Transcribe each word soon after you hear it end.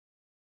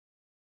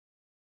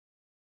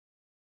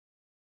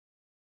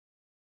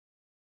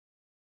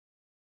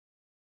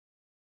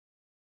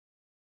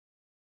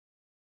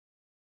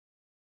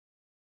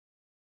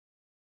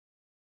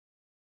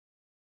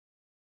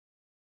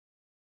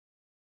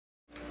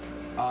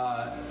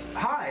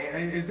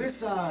is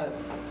this,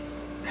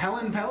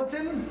 Lynn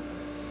Pellaton?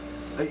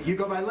 You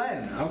go by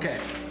Len. Okay.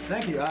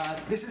 Thank you.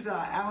 This is,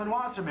 Allan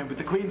Wasserman with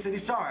the Queen City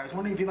Star. I was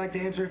wondering if you'd like to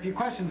answer a few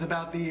questions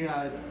about the,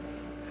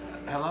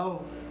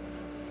 hello?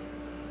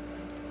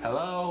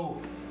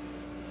 Hello?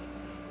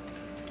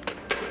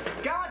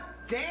 God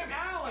damn it!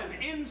 Allan,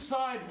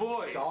 inside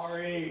voice.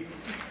 Sorry.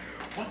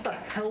 What the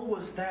hell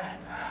was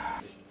that?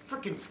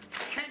 Frickin'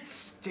 Kent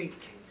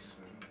Steakcase.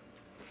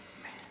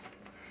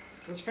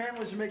 Those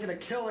families are making a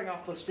killing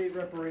off the state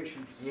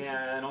reparations.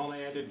 Yeah, and all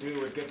they had to do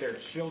was get their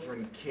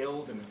children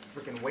killed and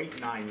frickin' wait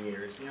 9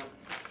 years. You know,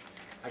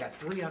 I got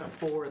 3 out of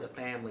 4 of the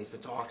families to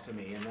talk to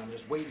me, and I'm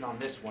just waiting on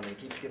this one, and it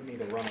keeps giving me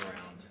the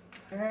runarounds.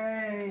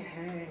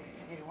 Hey,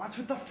 what's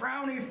with the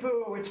frowny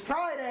foo? It's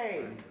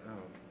Friday!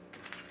 Oh.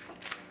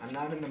 I'm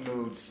not in the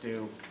mood,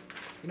 Stu.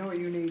 You know what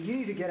you need? You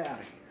need to get out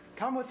of here.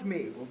 Come with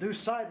me. We'll do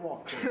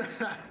sidewalk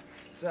quotes.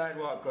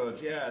 Sidewalk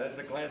quotes, yeah, that's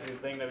the classiest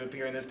thing that would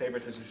appear in this paper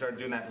since we started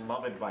doing that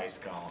love advice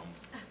column.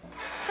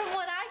 From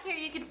what I hear,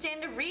 you could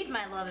stand to read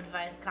my love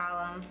advice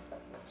column.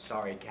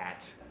 Sorry,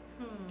 Kat.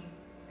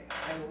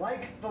 I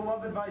like the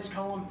love advice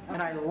column,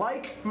 and I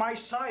like my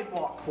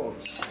sidewalk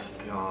quotes.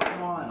 Oh, God.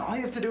 Come on, all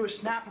you have to do is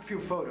snap a few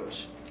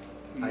photos.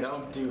 I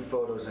don't do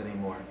photos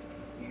anymore.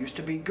 You used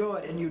to be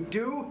good, and you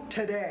do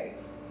today.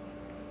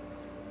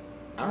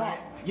 All right.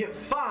 Yeah,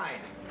 fine.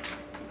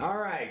 All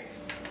right.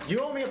 You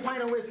owe me a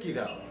pint of whiskey,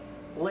 though.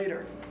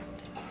 Later.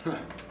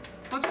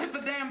 Let's hit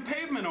the damn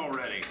pavement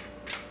already.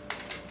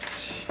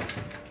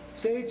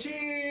 Say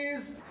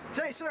cheese!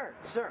 Say, sir.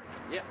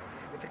 Yeah.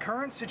 With the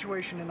current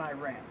situation in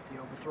Iran, the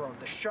overthrow of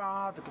the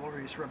Shah, the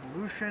glorious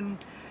revolution,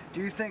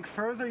 do you think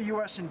further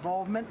U.S.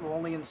 involvement will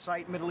only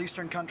incite Middle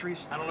Eastern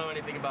countries? I don't know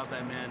anything about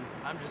that, man.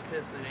 I'm just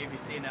pissed that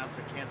ABC announced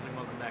they're canceling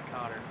Welcome Back,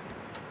 Kotter.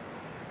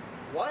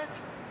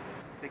 What?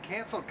 They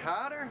canceled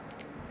Kotter?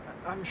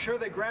 I'm sure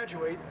they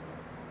graduate.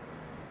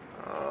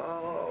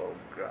 Oh,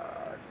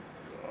 God.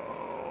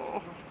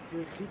 Oh.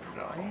 Dude, is he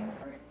crying?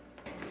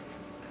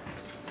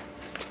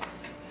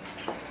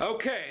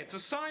 Okay, it's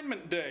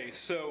assignment day,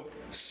 so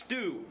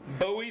Stu,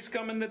 Bowie's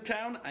coming to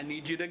town. I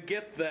need you to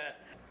get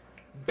that.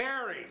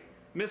 Barry,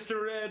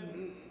 Mr.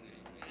 Ed,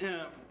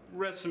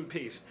 rest in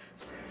peace.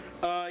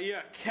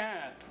 Yeah,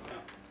 Kat,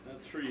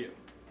 that's for you.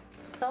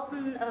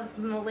 Sultan of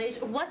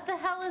Malaysia. What the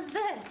hell is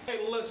this?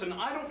 Hey, listen,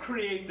 I don't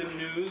create the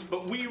news,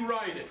 but we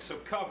write it, so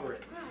cover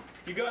it.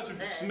 You guys are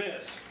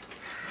dismissed.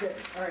 Okay,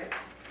 all right.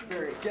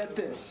 Barry, get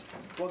this.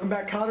 Welcome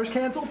Back, Cotter's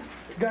canceled.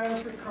 The guy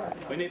else crying.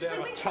 We need to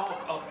have a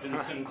talk, Upton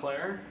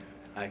Sinclair.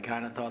 I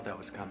kind of thought that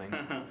was coming.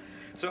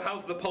 So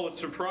how's the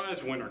Pulitzer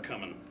Prize winner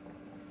coming?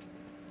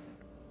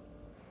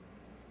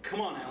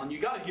 Come on, Allan, you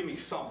gotta give me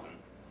something.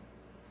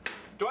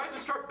 Do I have to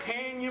start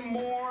paying you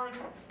more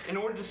in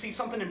order to see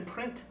something in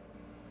print?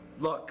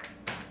 Look,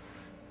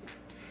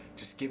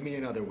 just give me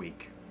another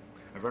week.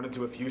 I've run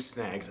into a few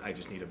snags. I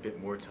just need a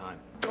bit more time.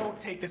 Don't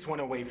take this one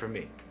away from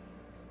me.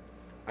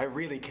 I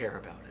really care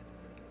about it.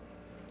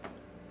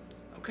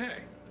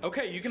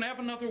 Okay, you can have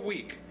another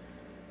week.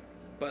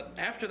 But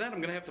after that,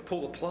 I'm gonna have to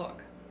pull the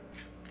plug.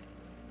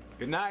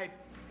 Good night.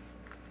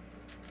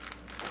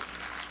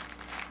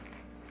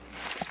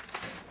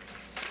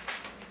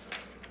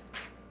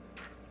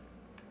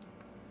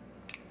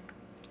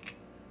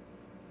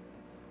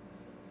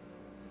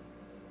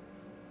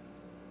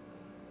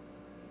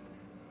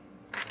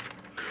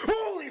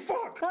 Holy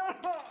fuck!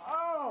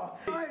 Oh,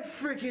 I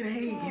freaking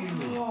hate you.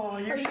 Oh,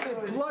 you I should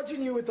should.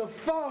 bludgeon you with the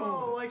phone.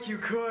 Oh, like you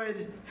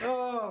could.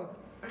 Oh,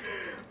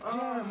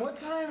 damn, what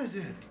time is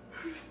it?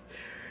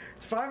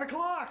 It's 5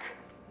 o'clock.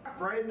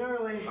 Bright and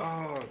early.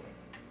 Oh,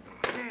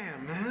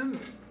 damn, man.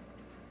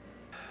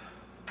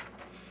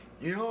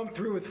 You know, I'm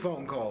through with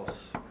phone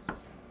calls.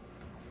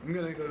 I'm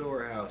gonna go to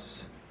her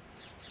house.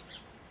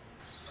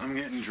 I'm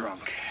getting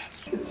drunk.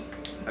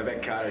 I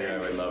bet Kotter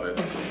would love it.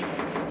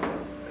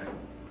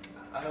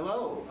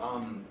 Hello,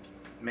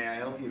 may I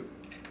help you?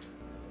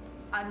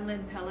 I'm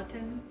Lynn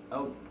Pellaton.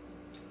 Oh,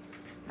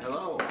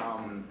 hello,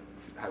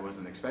 I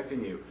wasn't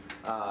expecting you.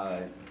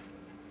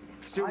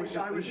 Stu was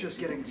I was just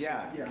getting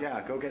some,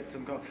 yeah, go get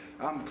some coffee.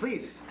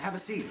 Please, have a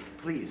seat,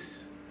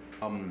 please.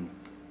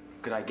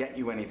 Could I get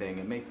you anything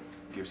and make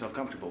yourself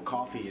comfortable?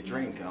 Coffee, a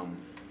drink,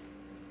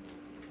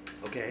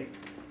 okay.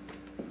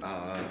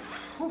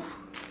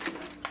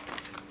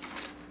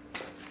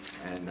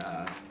 And,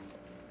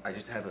 I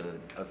just have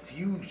a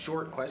few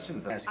short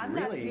questions that I ask you. I'm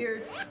really. not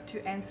here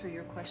to answer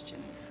your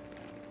questions.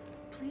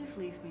 Please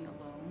leave me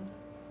alone.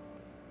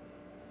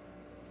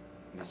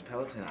 Ms.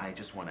 Pellaton, I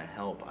just want to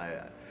help.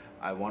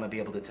 I want to be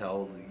able to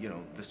tell, you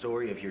know, the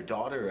story of your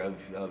daughter,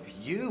 of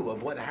you,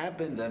 of what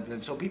happened,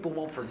 and so people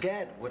won't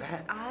forget what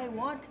happened. I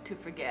want to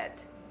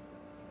forget.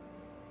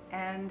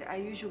 And I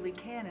usually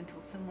can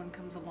until someone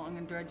comes along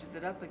and dredges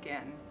it up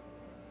again.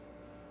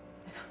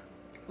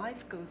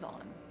 Life goes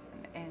on,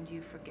 and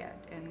you forget,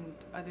 and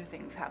other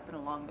things happen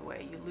along the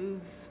way. You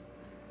lose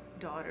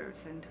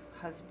daughters and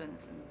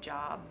husbands and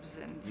jobs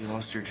and... You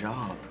lost your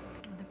job.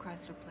 The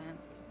Chrysler plant.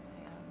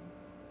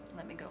 They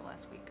let me go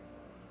last week.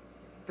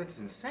 That's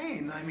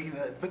insane. I mean,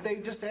 but they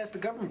just asked the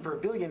government for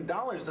 $1 billion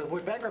to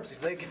avoid bankruptcy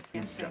so they could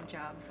Same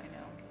jobs, I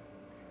know.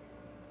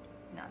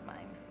 Not mine.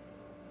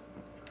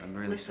 I'm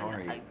really Listen,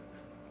 sorry.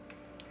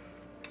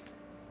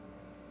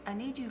 I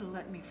need you to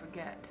let me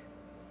forget.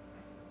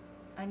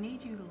 I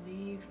need you to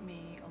leave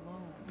me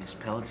alone. Miss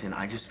Pellaton,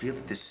 I just feel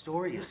that this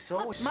story is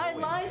so My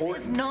life important.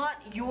 is not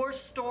your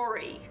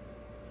story.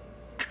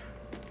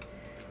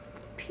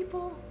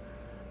 People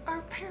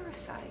are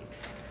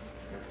parasites.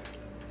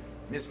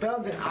 Miss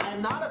Pellaton, I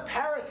am not a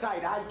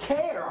parasite. I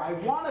care. I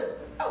want to.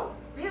 Oh,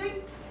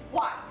 really?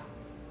 Why?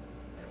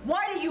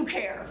 Why do you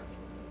care?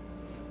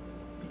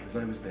 Because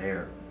I was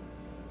there.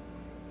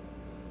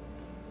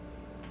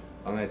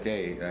 On that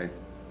day,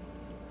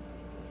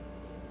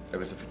 I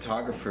was a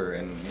photographer,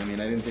 and I mean,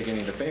 I didn't take any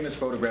of the famous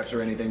photographs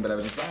or anything, but I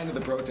was assigned to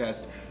the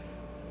protest,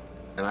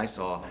 and I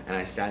saw, and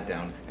I sat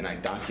down, and I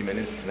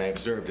documented, and I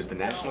observed as the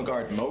National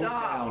Guard mowed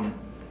down.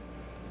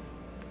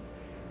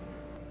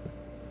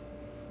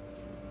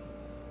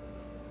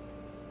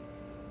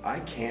 I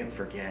can't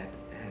forget,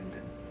 and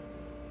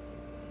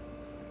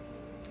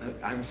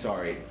I'm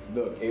sorry.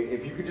 Look,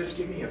 if you could just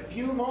give me a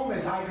few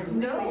moments, I could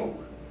really... No.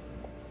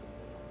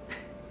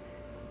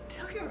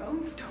 Tell your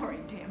own story,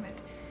 damn it.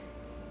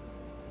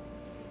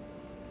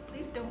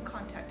 Please don't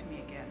contact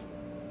me again.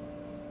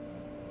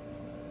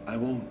 I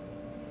won't.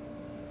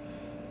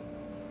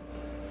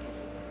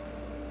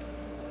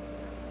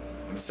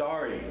 I'm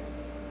sorry.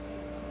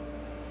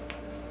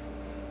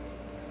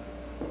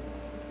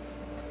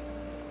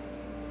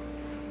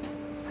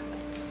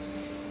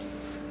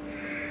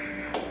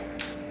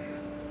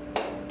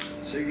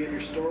 So you get your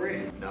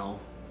story? No.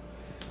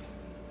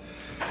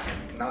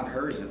 Not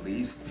hers, at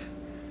least.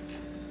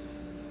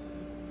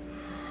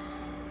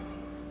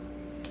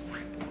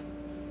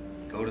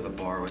 Go to the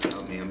bar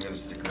without me. I'm gonna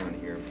stick around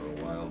here for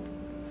a while.